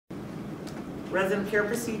resident care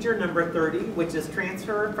procedure number 30, which is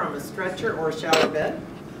transfer from a stretcher or a shower bed.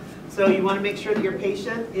 So you want to make sure that your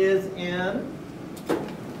patient is in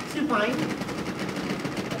supine.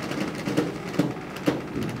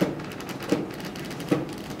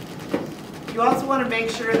 You also want to make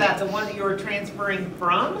sure that the one that you are transferring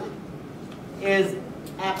from is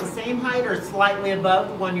at the same height or slightly above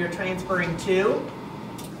the one you're transferring to.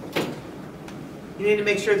 You need to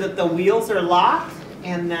make sure that the wheels are locked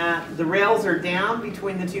and that the rails are down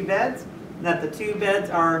between the two beds, and that the two beds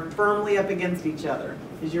are firmly up against each other.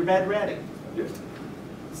 Is your bed ready? Yes.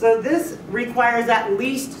 So this requires at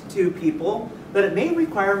least 2 people, but it may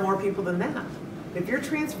require more people than that. If you're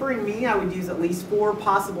transferring me, I would use at least 4,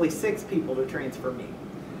 possibly 6 people to transfer me.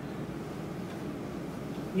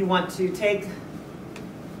 You want to take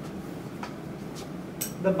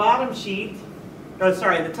the bottom sheet, oh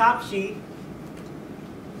sorry, the top sheet.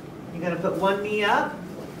 You're going to put one knee up.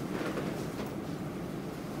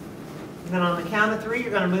 And then on the count of 3,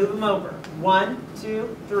 you're going to move them over. 1,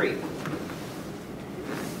 2, 3.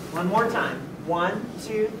 One more time. 1,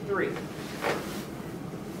 2, 3. You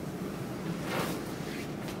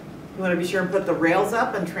want to be sure and put the rails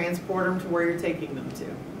up and transport them to where you're taking them to.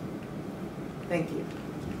 Thank you.